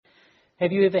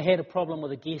Have you ever had a problem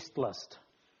with a guest list?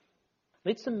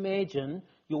 Let's imagine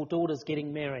your daughter's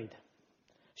getting married.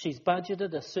 She's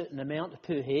budgeted a certain amount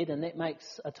per head, and that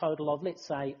makes a total of, let's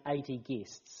say, 80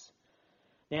 guests.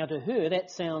 Now, to her,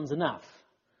 that sounds enough,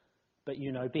 but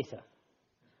you know better.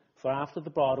 For after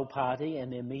the bridal party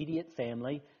and the immediate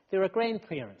family, there are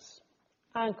grandparents,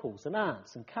 uncles and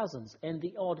aunts and cousins, and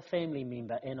the odd family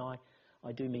member, and I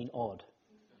do mean odd.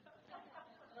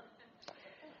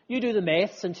 You do the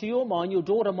maths, and to your mind, your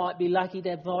daughter might be lucky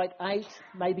to invite 8,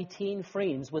 maybe 10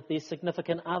 friends with their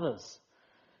significant others.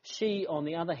 She, on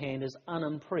the other hand, is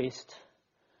unimpressed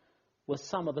with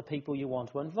some of the people you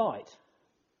want to invite.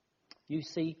 You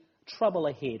see trouble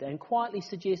ahead and quietly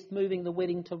suggest moving the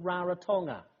wedding to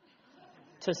Rarotonga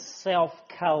to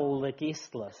self-cull the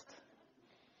guest list.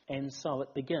 And so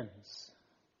it begins.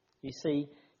 You see,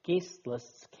 guest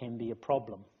lists can be a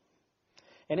problem.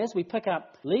 And as we pick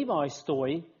up Levi's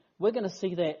story, we're going to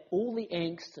see that all the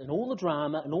angst and all the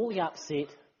drama and all the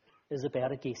upset is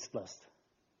about a guest list.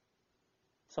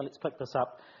 So let's pick this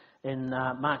up in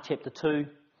Mark chapter 2,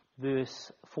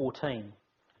 verse 14.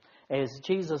 As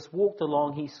Jesus walked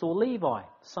along, he saw Levi,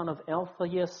 son of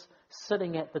Alphaeus,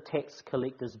 sitting at the tax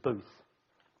collector's booth.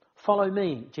 "Follow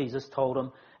me," Jesus told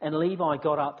him, and Levi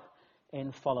got up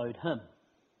and followed him.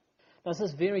 Now, this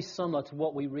is very similar to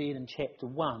what we read in chapter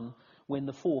 1, when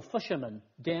the 4 fishermen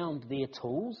downed their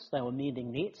tools. They were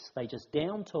mending nets. They just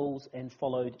downed tools and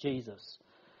followed Jesus.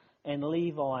 And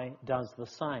Levi does the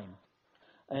same.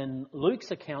 In Luke's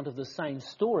account of the same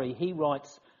story, he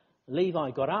writes,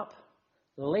 Levi got up,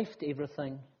 left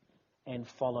everything, and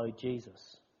followed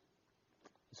Jesus.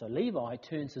 So Levi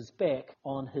turns his back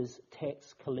on his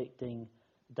tax collecting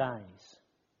days.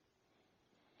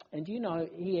 And do you know,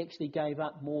 he actually gave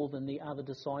up more than the other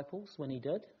disciples when he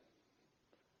did?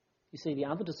 You see, the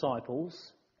other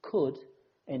disciples could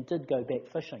and did go back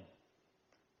fishing,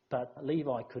 but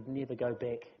Levi could never go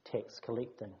back tax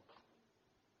collecting.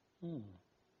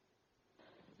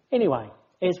 Anyway,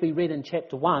 as we read in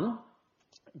chapter 1,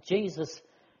 Jesus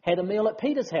had a meal at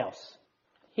Peter's house.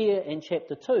 Here in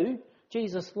chapter 2,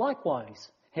 Jesus likewise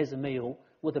has a meal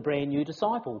with a brand new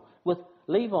disciple, with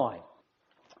Levi.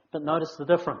 But notice the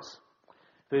difference.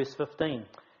 Verse 15.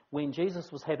 When Jesus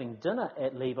was having dinner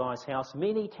at Levi's house,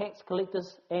 many tax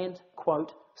collectors and,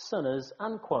 quote, sinners,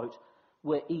 unquote,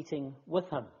 were eating with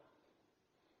him.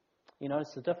 You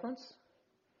notice the difference?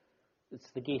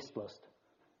 It's the guest list.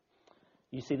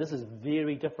 You see, this is a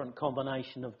very different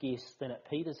combination of guests than at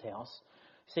Peter's house.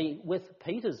 See, with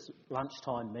Peter's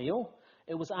lunchtime meal,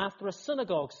 it was after a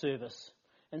synagogue service,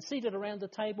 and seated around the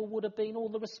table would have been all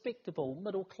the respectable,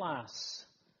 middle-class,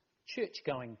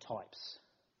 church-going types.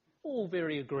 All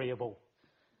very agreeable.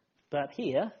 But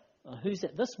here, who's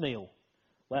at this meal?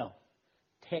 Well,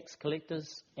 tax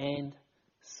collectors and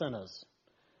sinners.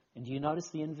 And do you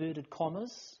notice the inverted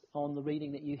commas on the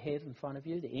reading that you have in front of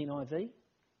you, the NIV?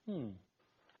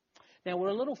 Now, we're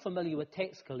a little familiar with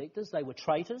tax collectors. They were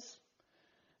traitors.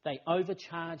 They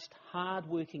overcharged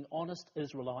hard-working, honest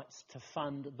Israelites to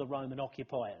fund the Roman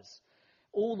occupiers,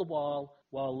 all the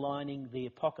while lining their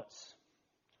pockets.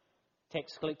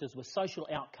 Tax collectors were social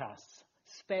outcasts,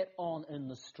 spat on in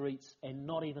the streets and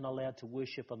not even allowed to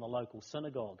worship in the local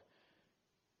synagogue.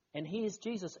 And here's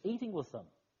Jesus eating with them.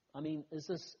 I mean, is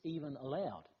this even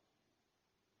allowed?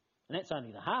 And that's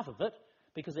only the half of it,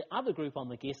 because the other group on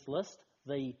the guest list,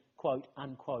 the quote,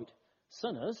 unquote,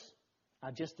 sinners,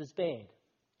 are just as bad.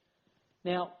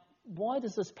 Now, why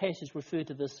does this passage refer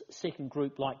to this second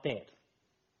group like that?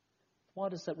 Why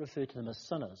does that refer to them as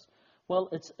sinners? Well,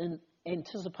 it's in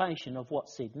anticipation of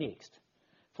what's said next.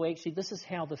 For actually, this is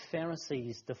how the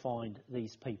Pharisees defined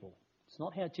these people. It's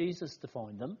not how Jesus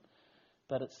defined them,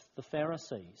 but it's the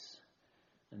Pharisees.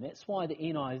 And that's why the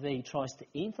NIV tries to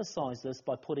emphasise this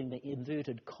by putting the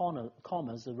inverted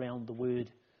commas around the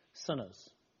word sinners.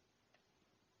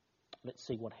 Let's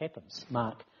see what happens.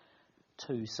 Mark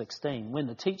 2:16. When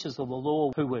the teachers of the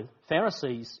law, who were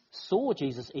Pharisees, saw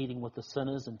Jesus eating with the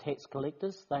sinners and tax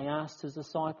collectors, they asked his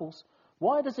disciples,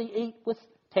 "Why does he eat with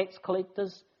tax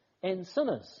collectors and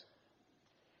sinners?"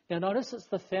 Now notice it's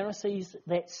the Pharisees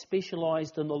that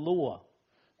specialised in the law,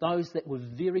 those that were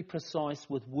very precise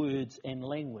with words and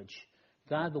language.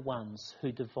 They're the ones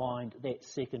who defined that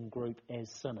second group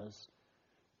as sinners,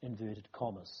 inverted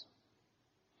commas.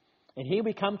 And here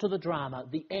we come to the drama,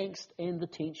 the angst and the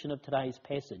tension of today's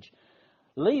passage.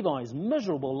 Levi's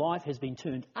miserable life has been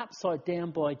turned upside down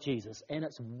by Jesus, and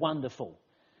it's wonderful.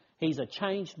 He's a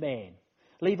changed man.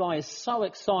 Levi is so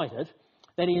excited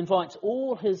that he invites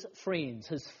all his friends,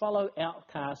 his fellow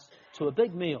outcasts, to a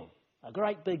big meal, a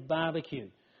great big barbecue,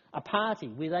 a party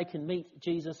where they can meet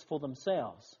Jesus for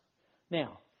themselves.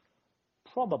 Now,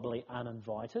 probably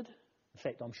uninvited. In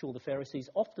fact, I'm sure the Pharisees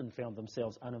often found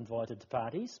themselves uninvited to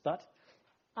parties, but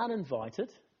uninvited,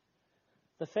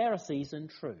 the Pharisees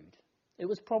intrude. It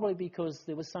was probably because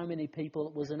there were so many people,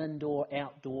 it was an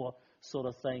indoor-outdoor sort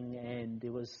of thing, and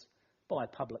there was by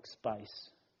public space.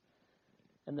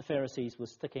 And the Pharisees were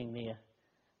sticking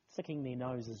their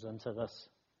noses into this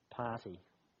party.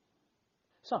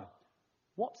 So,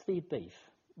 what's their beef?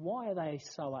 Why are they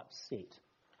so upset?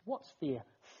 What's their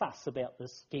fuss about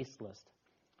this guest list?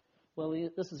 Well,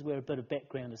 this is where a bit of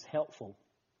background is helpful.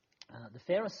 The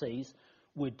Pharisees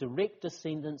were direct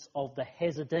descendants of the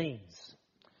Hasidenes.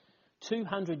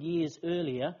 200 years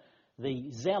earlier,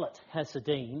 the Zealot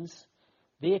Hasidenes,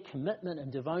 their commitment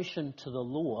and devotion to the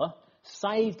law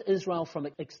saved Israel from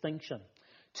extinction.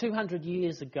 200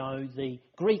 years ago, the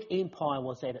Greek Empire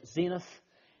was at its zenith,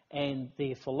 and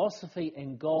their philosophy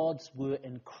and gods were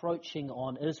encroaching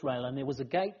on Israel, and there was a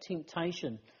great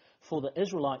temptation for the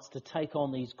Israelites to take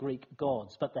on these Greek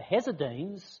gods. But the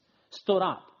Hasidenes stood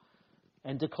up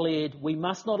and declared, we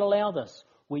must not allow this.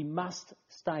 We must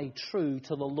stay true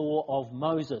to the law of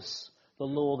Moses, the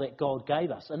law that God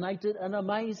gave us. And they did an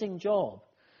amazing job.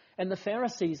 And the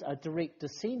Pharisees are direct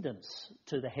descendants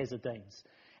to the Hasidenes.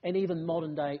 And even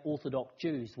modern-day Orthodox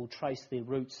Jews will trace their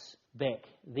roots back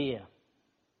there.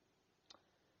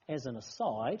 As an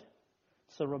aside,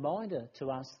 it's a reminder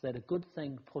to us that a good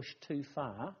thing pushed too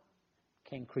far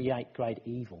can create great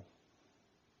evil.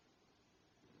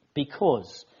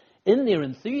 Because in their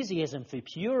enthusiasm for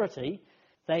purity,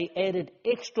 they added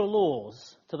extra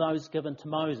laws to those given to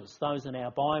Moses, those in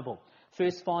our Bible.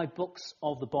 First 5 books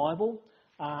of the Bible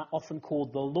are often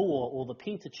called the Law or the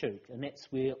Pentateuch, and that's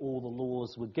where all the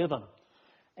laws were given.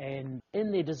 And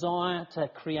in their desire to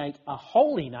create a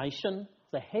holy nation,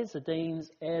 the Hasidenes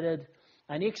added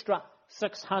an extra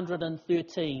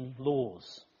 613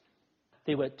 laws.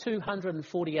 There were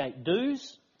 248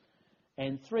 do's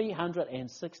and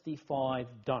 365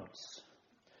 don'ts.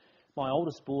 My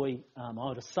oldest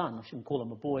son, I shouldn't call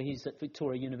him a boy, he's at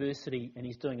Victoria University and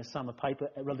he's doing a summer paper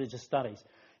at Religious Studies.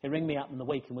 He rang me up in the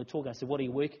week and we're talking. I said, what are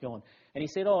you working on? And he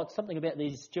said, it's something about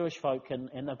these Jewish folk and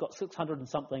they've got 600 and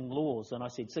something laws. And I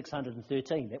said,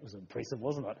 613. That was impressive,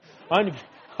 wasn't it?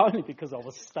 Only because I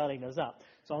was studying this up.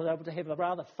 So I was able to have a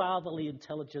rather fatherly,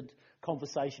 intelligent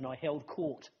conversation. I held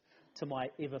court to my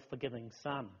ever-forgiving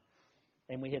son.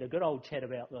 And we had a good old chat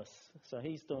about this. So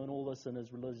he's doing all this in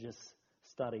his religious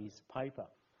studies paper.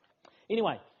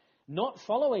 Anyway, not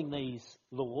following these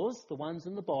laws, the ones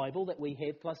in the Bible that we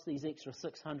have, plus these extra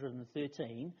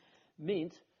 613,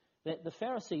 meant that the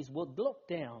Pharisees would look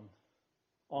down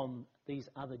on these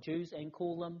other Jews and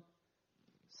call them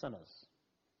sinners.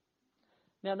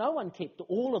 Now, no one kept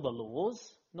all of the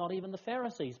laws, not even the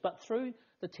Pharisees, but through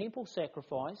the temple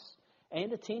sacrifice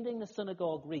and attending the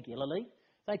synagogue regularly,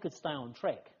 they could stay on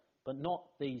track, but not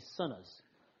these sinners.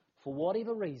 For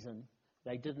whatever reason,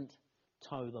 they didn't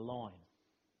toe the line.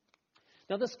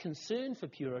 Now, this concern for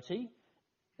purity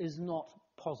is not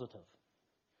positive.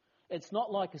 It's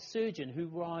not like a surgeon who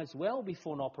arrives well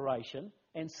before an operation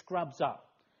and scrubs up,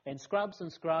 and scrubs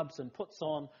and puts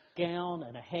on a gown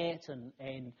and a hat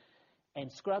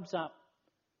and scrubs up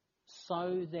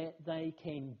so that they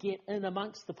can get in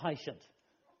amongst the patient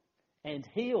and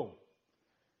heal.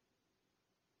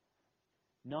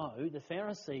 No, the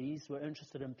Pharisees were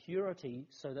interested in purity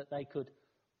so that they could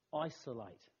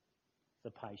isolate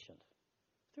the patient.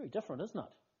 Very different, isn't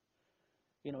it?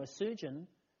 You know, a surgeon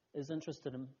is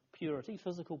interested in purity,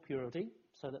 physical purity,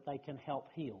 so that they can help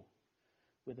heal.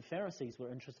 Where the Pharisees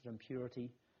were interested in purity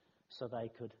so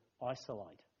they could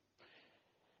isolate.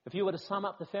 If you were to sum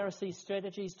up the Pharisees'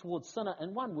 strategies towards sin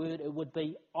in one word, it would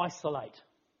be isolate.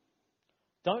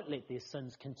 Don't let their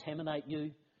sins contaminate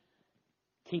you.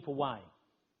 Keep away.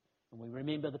 And we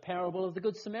remember the parable of the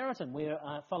Good Samaritan, where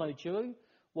a fellow Jew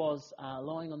was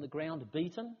lying on the ground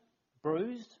beaten,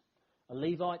 bruised, a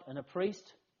Levite and a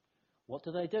priest. What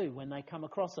do they do when they come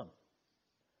across him?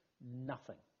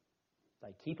 Nothing.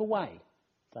 They keep away,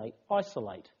 they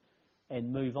isolate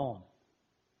and move on.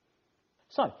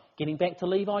 So, getting back to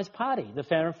Levi's party, the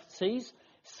Pharisees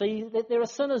see that there are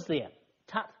sinners there.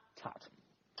 Tut, tut.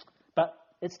 But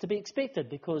it's to be expected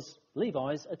because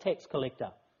Levi's a tax collector.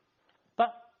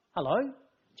 But, hello,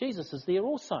 Jesus is there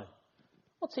also.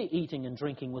 What's he eating and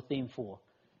drinking with them for?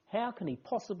 How can he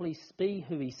possibly be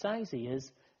who he says he is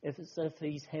if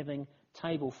he's having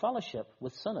table fellowship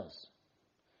with sinners?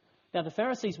 Now, the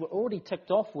Pharisees were already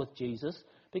ticked off with Jesus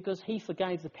because he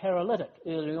forgave the paralytic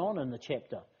early on in the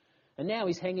chapter. And now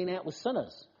he's hanging out with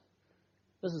sinners.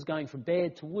 This is going from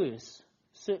bad to worse,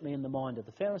 certainly in the mind of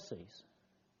the Pharisees.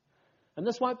 And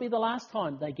this won't be the last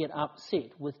time they get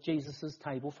upset with Jesus'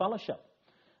 table fellowship.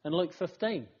 In Luke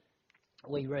 15,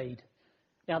 we read,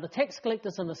 "Now the tax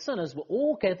collectors and the sinners were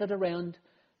all gathered around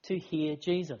to hear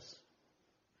Jesus.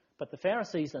 But the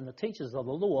Pharisees and the teachers of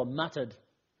the law muttered,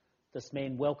 'This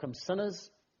man welcomes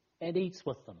sinners and eats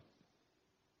with them.'"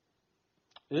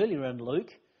 Earlier in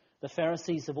Luke, the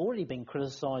Pharisees have already been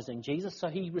criticising Jesus, so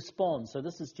he responds. So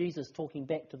this is Jesus talking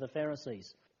back to the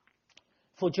Pharisees.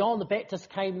 "For John the Baptist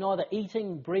came neither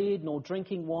eating bread nor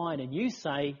drinking wine, and you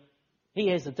say he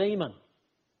has a demon.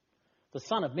 The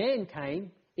Son of Man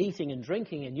came eating and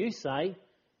drinking, and you say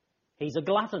he's a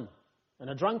glutton and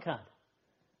a drunkard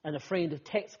and a friend of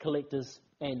tax collectors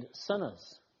and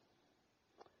sinners."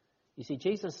 You see,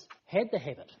 Jesus had the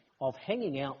habit of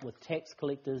hanging out with tax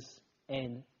collectors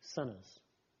and sinners.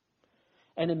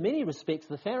 And in many respects,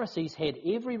 the Pharisees had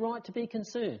every right to be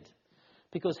concerned,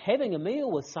 because having a meal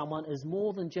with someone is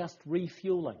more than just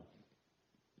refueling.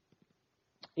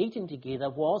 Eating together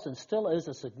was and still is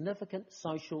a significant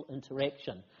social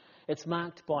interaction. It's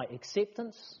marked by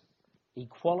acceptance,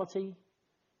 equality,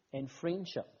 and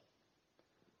friendship.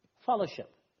 Fellowship,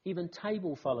 even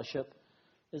table fellowship,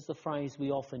 is the phrase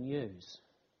we often use.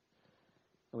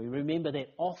 And we remember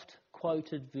that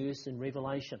oft-quoted verse in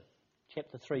Revelation,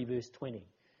 chapter 3, verse 20.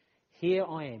 "Here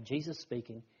I am," Jesus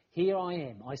speaking, "here I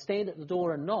am. I stand at the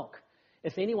door and knock.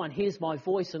 If anyone hears my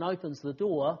voice and opens the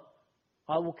door,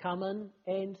 I will come in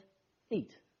and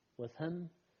eat with him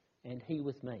and he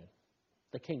with me."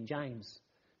 The King James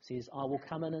says, "I will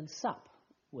come in and sup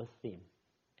with them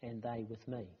and they with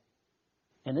me."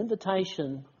 An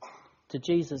invitation to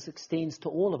Jesus extends to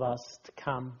all of us to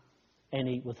come and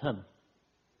eat with him.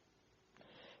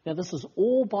 Now this is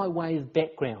all by way of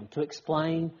background to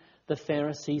explain the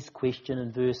Pharisees' question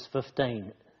in verse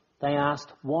 15. They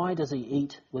asked, "Why does he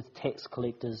eat with tax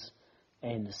collectors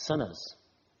and sinners?"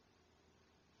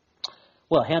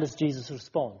 Well, how does Jesus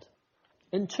respond?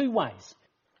 In two ways.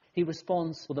 He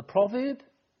responds with a proverb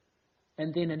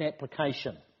and then an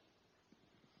application.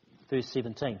 Verse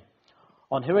 17.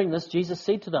 "On hearing this, Jesus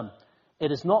said to them,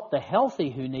 'It is not the healthy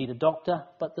who need a doctor,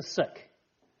 but the sick.'"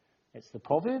 That's the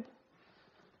proverb.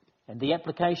 And the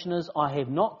application is, "I have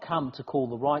not come to call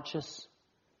the righteous,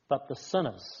 but the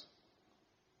sinners."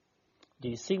 Do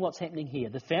you see what's happening here?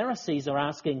 The Pharisees are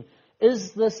asking,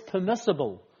 "Is this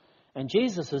permissible?" And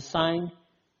Jesus is saying,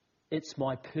 "It's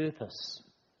my purpose.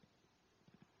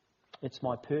 It's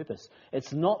my purpose.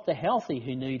 It's not the healthy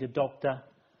who need a doctor,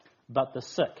 but the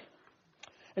sick."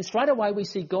 And straight away we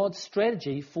see God's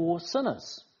strategy for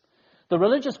sinners. The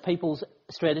religious people's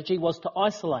strategy was to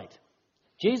isolate.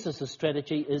 Jesus'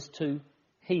 strategy is to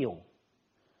heal.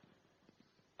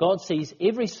 God sees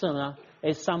every sinner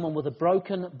as someone with a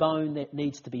broken bone that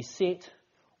needs to be set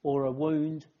or a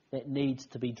wound that needs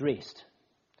to be dressed.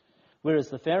 Whereas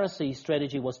the Pharisees'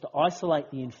 strategy was to isolate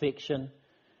the infection,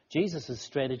 Jesus'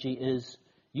 strategy is,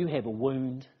 "You have a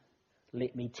wound,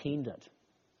 let me tend it."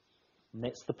 And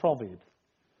that's the proverb.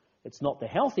 It's not the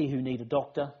healthy who need a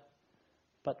doctor,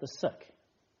 but the sick.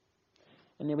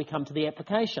 And then we come to the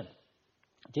application.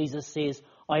 Jesus says,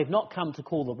 "I have not come to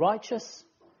call the righteous,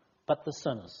 but the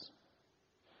sinners."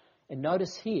 And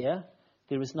notice here,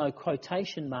 there is no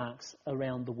quotation marks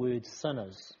around the word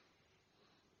sinners.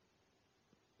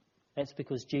 That's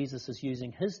because Jesus is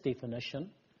using his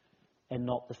definition and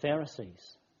not the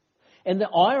Pharisees. And the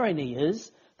irony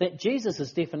is that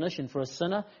Jesus' definition for a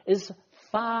sinner is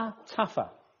far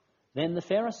tougher than the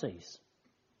Pharisees.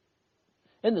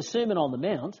 In the Sermon on the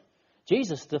Mount,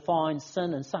 Jesus defines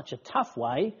sin in such a tough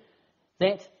way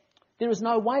that there is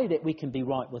no way that we can be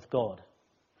right with God.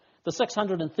 The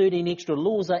 613 extra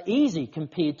laws are easy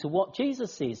compared to what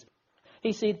Jesus says.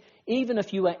 He said, even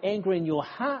if you are angry in your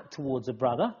heart towards a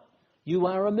brother, you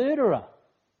are a murderer.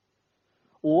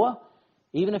 Or,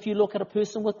 even if you look at a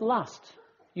person with lust,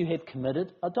 you have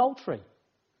committed adultery.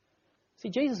 See,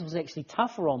 Jesus was actually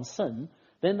tougher on sin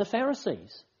than the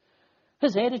Pharisees.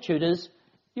 His attitude is,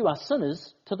 you are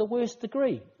sinners to the worst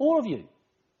degree. All of you.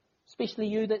 Especially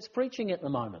you that's preaching at the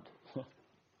moment.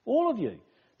 All of you.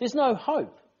 There's no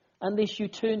hope unless you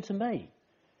turn to me.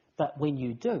 But when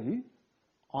you do,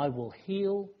 I will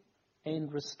heal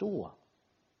and restore.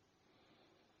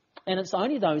 And it's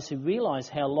only those who realise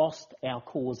how lost our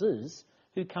cause is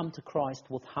who come to Christ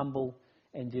with humble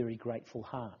and very grateful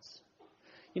hearts.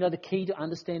 You know, the key to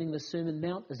understanding the Sermon on the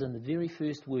Mount is in the very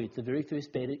first words, the very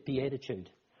first beatitude.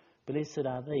 Blessed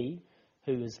are thee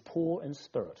who is poor in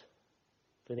spirit,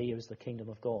 for there is the kingdom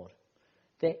of God.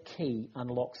 That key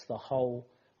unlocks the whole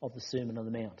of the Sermon on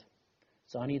the Mount.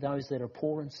 It's only those that are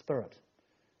poor in spirit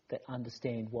that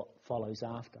understand what follows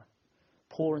after.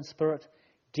 Poor in spirit,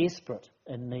 desperate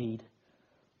in need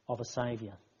of a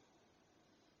Saviour.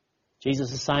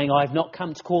 Jesus is saying, I have not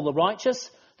come to call the righteous.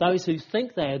 Those who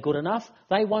think they are good enough,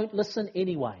 they won't listen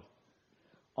anyway.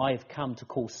 I have come to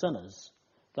call sinners,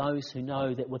 those who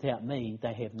know that without me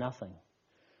they have nothing.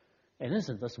 And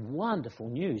isn't this wonderful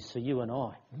news for you and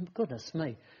I? Goodness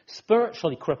me.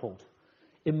 Spiritually crippled,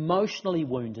 emotionally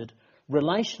wounded,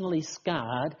 relationally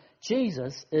scarred,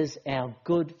 Jesus is our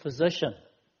good physician.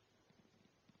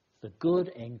 The good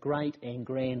and great and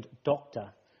grand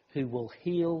doctor who will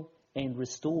heal and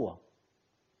restore.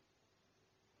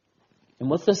 And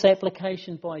with this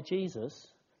application by Jesus,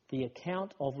 the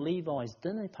account of Levi's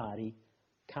dinner party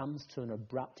comes to an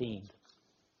abrupt end.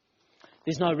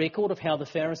 There's no record of how the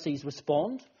Pharisees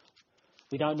respond.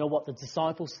 We don't know what the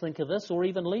disciples think of this, or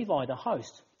even Levi, the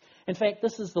host. In fact,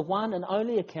 this is the one and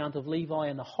only account of Levi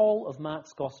in the whole of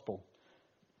Mark's Gospel.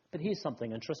 But here's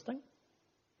something interesting.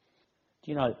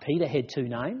 Do you know that Peter had two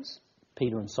names,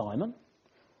 Peter and Simon?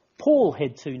 Paul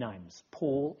had two names,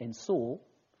 Paul and Saul.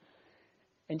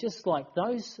 And just like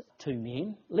those two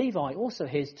men, Levi also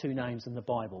has two names in the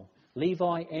Bible.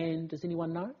 Levi and, does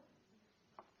anyone know?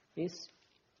 Yes?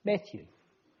 Matthew.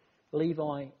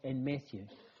 Levi and Matthew.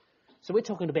 So we're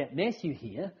talking about Matthew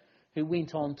here, who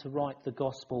went on to write the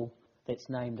Gospel that's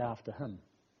named after him.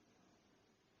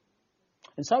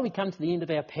 And so we come to the end of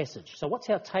our passage. So what's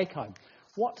our take home?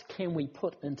 What can we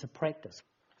put into practice?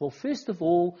 Well, first of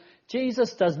all,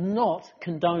 Jesus does not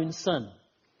condone sin.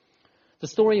 The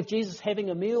story of Jesus having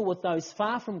a meal with those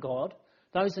far from God,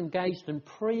 those engaged in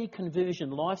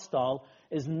pre-conversion lifestyle,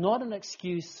 is not an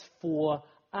excuse for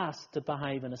us to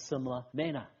behave in a similar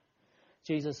manner.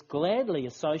 Jesus gladly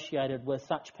associated with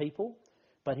such people,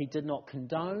 but he did not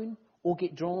condone or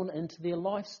get drawn into their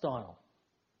lifestyle.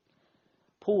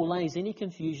 Paul lays any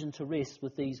confusion to rest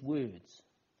with these words.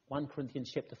 1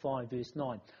 Corinthians chapter 5 verse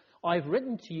 9. I have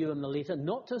written to you in the letter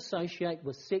not to associate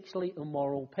with sexually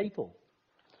immoral people.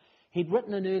 He'd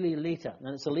written an earlier letter,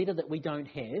 and it's a letter that we don't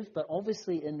have, but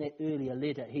obviously in that earlier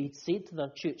letter he said to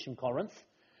the church in Corinth,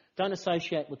 don't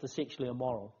associate with the sexually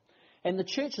immoral. And the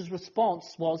church's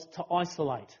response was to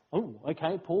isolate. Oh,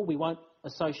 okay, Paul, we won't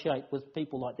associate with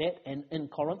people like that. And in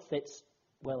Corinth, that's,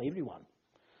 well, everyone.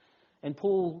 And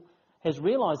Paul has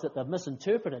realised that they've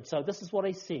misinterpreted, so this is what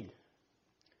he said.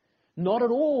 Not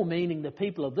at all meaning the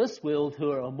people of this world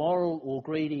who are immoral or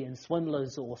greedy and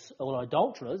swindlers or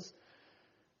adulterers.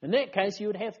 In that case,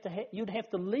 you'd have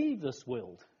to leave this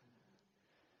world.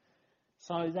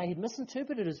 So they had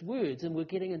misinterpreted his words and were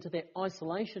getting into that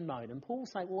isolation mode. And Paul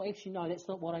said, well, actually, no, that's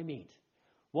not what I meant.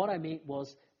 What I meant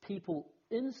was people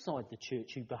inside the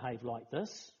church who behave like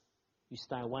this, you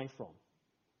stay away from.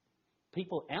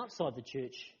 People outside the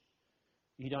church,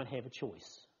 you don't have a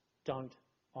choice. Don't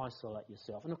isolate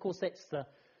yourself. And of course, that's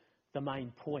the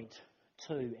main point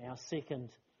to our second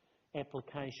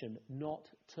application, not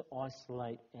to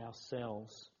isolate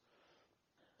ourselves.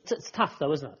 It's tough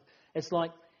though, isn't it? It's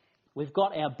like we've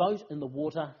got our boat in the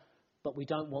water, but we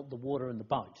don't want the water in the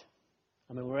boat.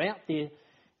 I mean, we're out there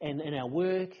and in our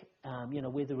work,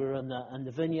 whether we're in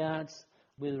the vineyards,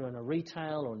 whether we're in a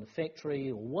retail or in a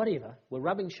factory or whatever, we're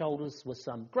rubbing shoulders with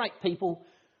some great people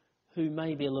who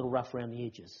may be a little rough around the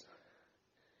edges.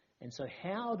 And so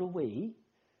how do we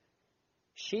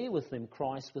share with them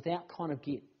Christ without kind of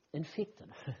get infected?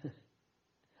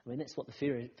 I mean, that's what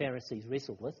the Pharisees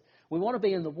wrestled with. We want to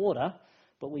be in the water,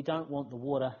 but we don't want the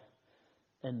water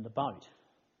in the boat.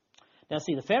 Now,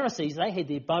 see, the Pharisees, they had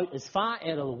their boat as far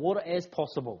out of the water as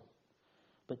possible.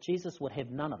 But Jesus would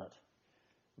have none of it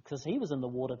because he was in the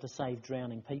water to save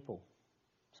drowning people.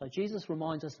 So Jesus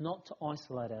reminds us not to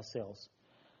isolate ourselves.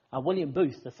 William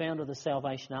Booth, the founder of the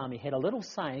Salvation Army, had a little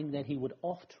saying that he would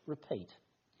oft repeat.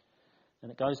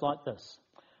 And it goes like this.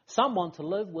 Some want to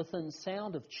live within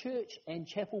sound of church and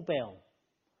chapel bell.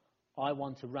 I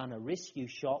want to run a rescue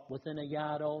shop within a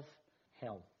yard of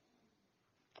hell.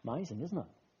 Amazing, isn't it?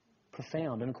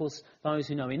 Profound. And of course, those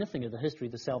who know anything of the history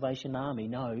of the Salvation Army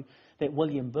know that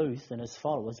William Booth and his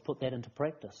followers put that into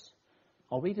practice.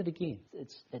 I'll read it again.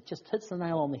 It just hits the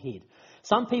nail on the head.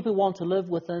 Some people want to live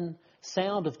within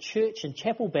sound of church and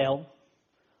chapel bell.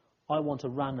 I want to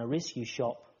run a rescue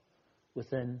shop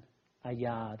within a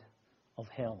yard of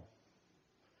hell.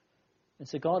 And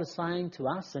so God is saying to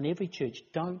us in every church,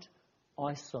 don't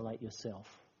isolate yourself.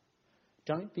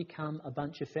 Don't become a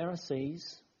bunch of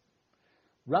Pharisees.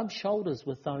 Rub shoulders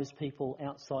with those people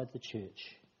outside the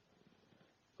church.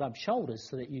 Rub shoulders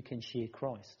so that you can share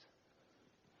Christ.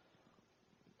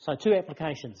 So 2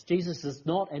 applications. Jesus does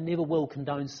not and never will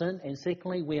condone sin. And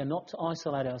secondly, we are not to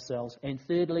isolate ourselves. And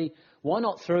thirdly, why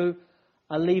not through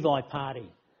a Levi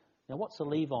party? Now, what's a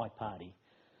Levi party?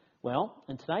 Well,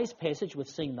 in today's passage, we've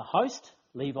seen the host,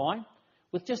 Levi,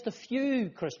 with just a few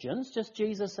Christians, just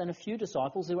Jesus and a few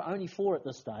disciples. There were only 4 at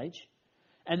this stage.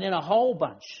 And then a whole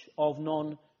bunch of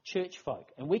non-church folk.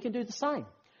 And we can do the same.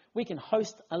 We can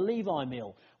host a Levi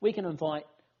meal. We can invite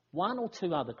 1 or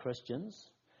 2 other Christians,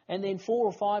 and then 4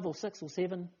 or 5 or 6 or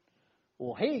 7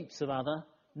 or heaps of other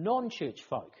non-church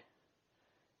folk.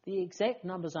 The exact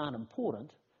numbers aren't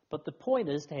important, but the point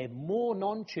is to have more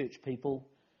non-church people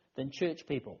than church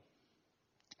people.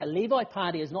 A Levi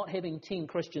party is not having 10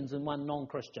 Christians and 1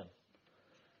 non-Christian.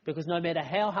 Because no matter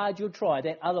how hard you try,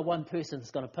 that other one person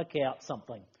is going to pick out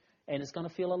something. And it's going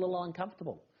to feel a little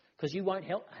uncomfortable. Because you won't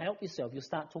help yourself. You'll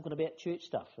start talking about church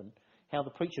stuff and how the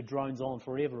preacher drones on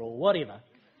forever or whatever.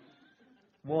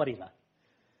 Whatever.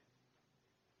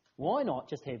 Why not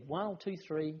just have 1 or 2,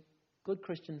 3 good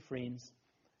Christian friends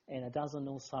and a dozen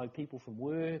or so people from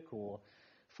work or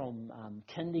from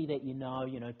kindy that you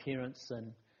know, parents,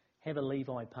 and have a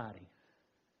Levi party.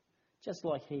 Just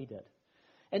like he did.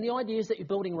 And the idea is that you're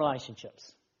building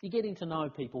relationships. You're getting to know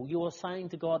people. You are saying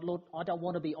to God, Lord, I don't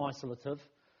want to be isolative.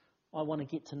 I want to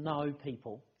get to know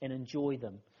people and enjoy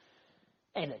them.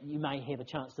 And you may have a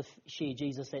chance to share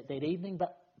Jesus that evening,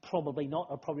 but probably not.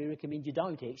 I probably recommend you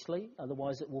don't, actually.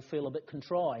 Otherwise it will feel a bit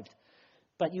contrived.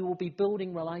 But you will be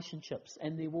building relationships,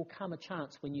 and there will come a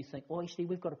chance when you think, oh, actually,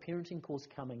 we've got a parenting course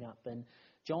coming up, and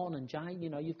John and Jane,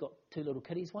 you've got 2 little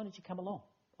kiddies. Why don't you come along?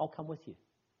 I'll come with you.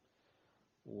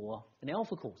 Or an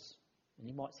alpha course. And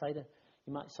you might say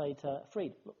to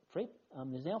Fred, look, Fred,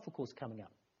 there's an alpha course coming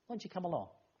up. Why don't you come along?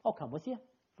 I'll come with you.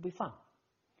 It'll be fun.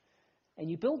 And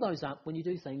you build those up when you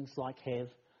do things like have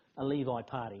a Levi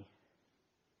party.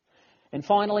 And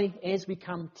finally, as we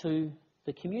come to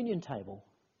the communion table,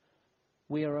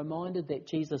 we are reminded that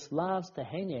Jesus loves to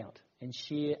hang out and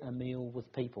share a meal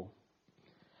with people.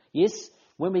 Yes,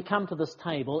 when we come to this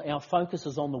table, our focus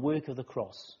is on the work of the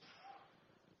cross.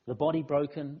 The body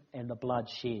broken and the blood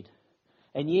shed.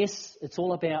 And yes, it's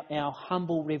all about our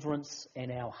humble reverence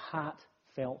and our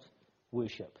heartfelt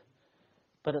worship.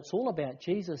 But it's all about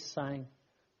Jesus saying,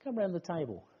 come round the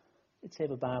table. Let's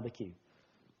have a barbecue.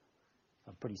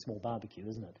 A pretty small barbecue,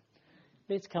 isn't it?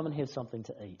 Let's come and have something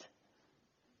to eat.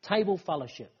 Table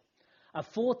fellowship. A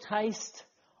foretaste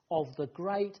of the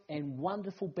great and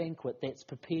wonderful banquet that's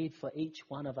prepared for each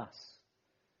one of us.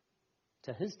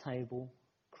 To his table,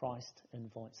 Christ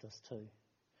invites us to.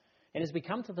 And as we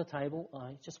come to the table,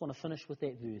 I just want to finish with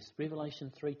that verse,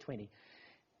 Revelation 3:20.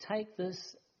 Take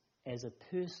this as a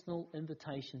personal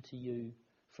invitation to you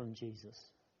from Jesus.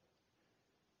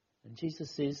 And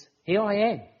Jesus says, here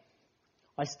I am.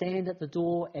 I stand at the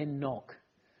door and knock.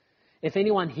 If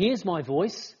anyone hears my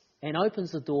voice and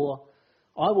opens the door,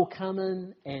 I will come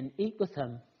in and eat with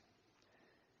him,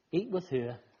 eat with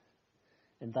her,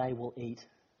 and they will eat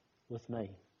with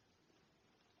me.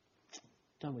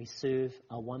 Don't we serve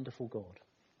a wonderful God?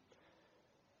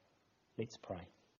 Let's pray.